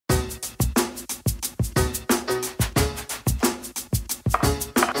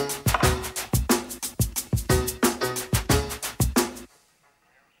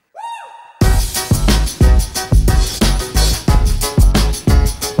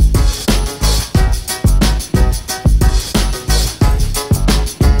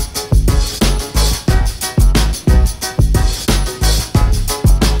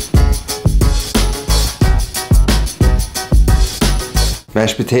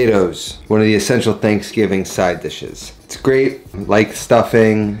Mashed potatoes, one of the essential Thanksgiving side dishes. It's great, like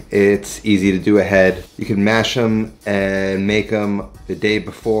stuffing, it's easy to do ahead. You can mash them and make them the day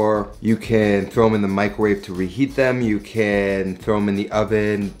before. You can throw them in the microwave to reheat them. You can throw them in the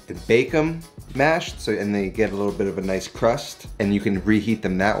oven and bake them mashed, and they get a little bit of a nice crust, and you can reheat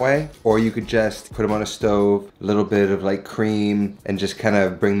them that way. Or you could just put them on a stove, a little bit of like cream, and just kind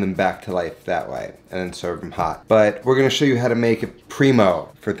of bring them back to life that way, and then serve them hot. But we're gonna show you how to make it primo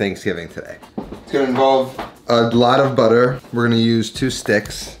for Thanksgiving today. It's gonna involve a lot of butter. We're gonna use 2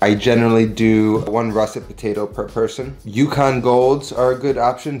 sticks. I generally do 1 russet potato per person. Yukon Golds are a good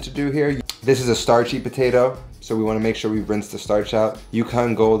option to do here. This is a starchy potato, so we want to make sure we rinse the starch out.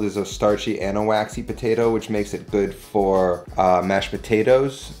 Yukon Gold is a starchy and a waxy potato, which makes it good for mashed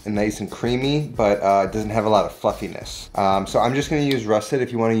potatoes, and nice and creamy, but it doesn't have a lot of fluffiness. So I'm just gonna use russet.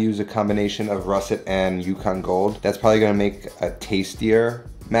 If you want to use a combination of russet and Yukon Gold, that's probably gonna make a tastier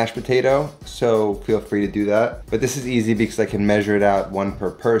mashed potato, so feel free to do that. But this is easy because I can measure it out 1 per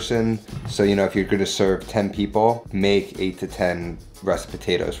person. So, you know, if you're gonna serve 10 people, make 8 to 10 russet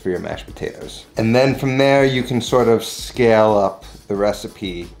potatoes for your mashed potatoes. And then from there, you can sort of scale up the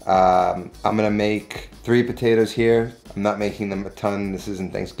recipe. I'm gonna make 3 potatoes here. I'm not making them a ton. This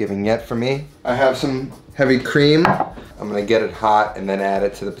isn't Thanksgiving yet for me. I have some heavy cream. I'm gonna get it hot and then add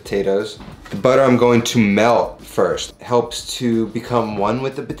it to the potatoes. The butter I'm going to melt first. It helps to become one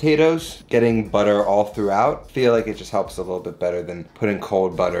with the potatoes. Getting butter all throughout, I feel like it just helps a little bit better than putting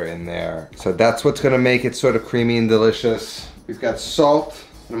cold butter in there. So that's what's gonna make it sort of creamy and delicious. We've got salt,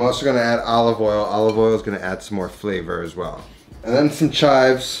 and I'm also gonna add olive oil. Olive oil is gonna add some more flavor as well. And then some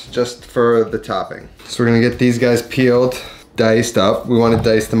chives just for the topping. So we're gonna get these guys peeled, diced up. We wanna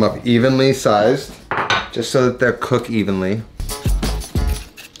dice them up evenly sized, just so that they're cooked evenly.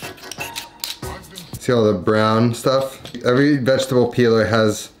 See all the brown stuff? Every vegetable peeler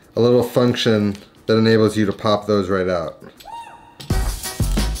has a little function that enables you to pop those right out.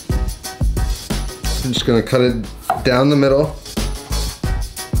 I'm just gonna cut it down the middle,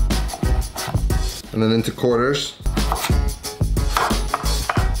 and then into quarters.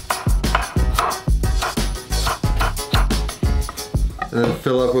 And then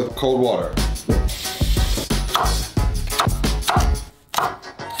fill up with cold water.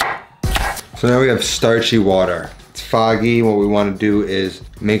 So now we have starchy water. It's foggy. What we want to do is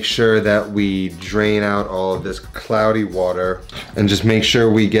make sure that we drain out all of this cloudy water and just make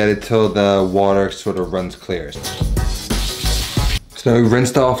sure we get it till the water sort of runs clear. So now we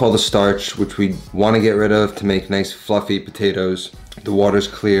rinsed off all the starch, which we want to get rid of to make nice fluffy potatoes. The water's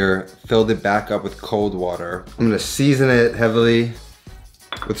clear. Filled it back up with cold water. I'm gonna season it heavily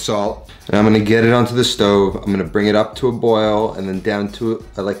with salt, and I'm gonna get it onto the stove. I'm gonna bring it up to a boil and then down to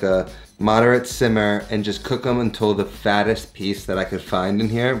like a moderate simmer, and just cook them until the fattest piece that I could find in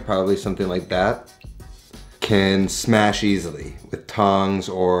here, probably something like that, can smash easily with tongs,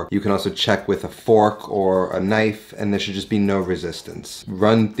 or you can also check with a fork or a knife, and there should just be no resistance.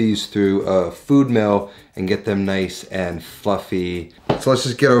 Run these through a food mill and get them nice and fluffy. So let's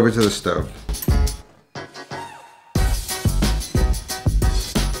just get over to the stove.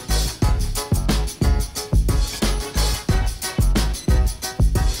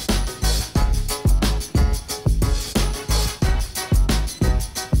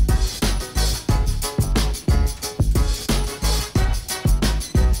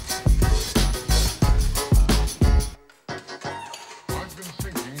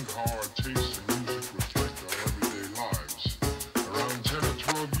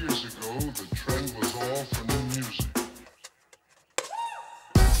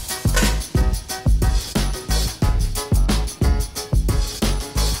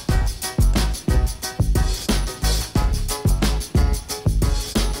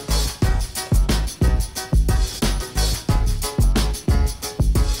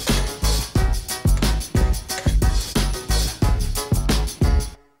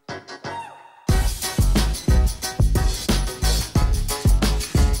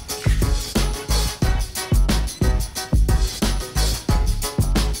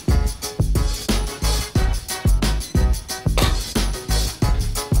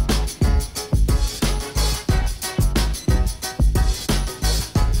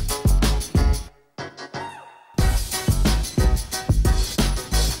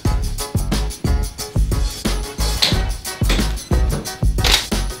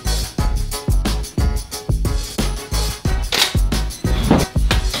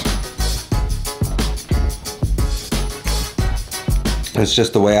 It's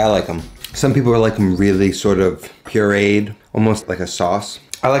just the way I like them. Some people like them really sort of pureed, almost like a sauce.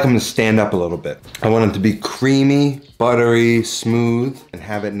 I like them to stand up a little bit. I want them to be creamy, buttery, smooth, and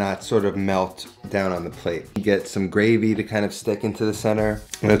have it not sort of melt down on the plate. You get some gravy to kind of stick into the center,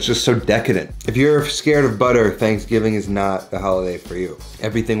 and it's just so decadent. If you're scared of butter, Thanksgiving is not the holiday for you.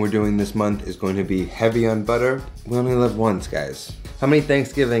 Everything we're doing this month is going to be heavy on butter. We only live once, guys. How many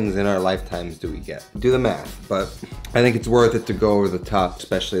Thanksgivings in our lifetimes do we get? Do the math, but I think it's worth it to go over the top,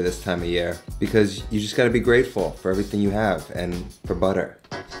 especially this time of year, because you just gotta be grateful for everything you have and for butter.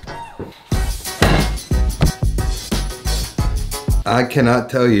 I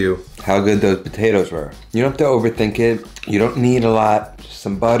cannot tell you how good those potatoes were. You don't have to overthink it. You don't need a lot. Just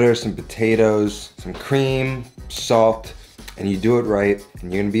some butter, some potatoes, some cream, salt, and you do it right,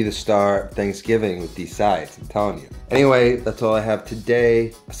 and you're gonna be the star of Thanksgiving with these sides, I'm telling you. Anyway, that's all I have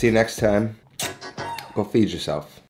today. I'll see you next time. Go feed yourself.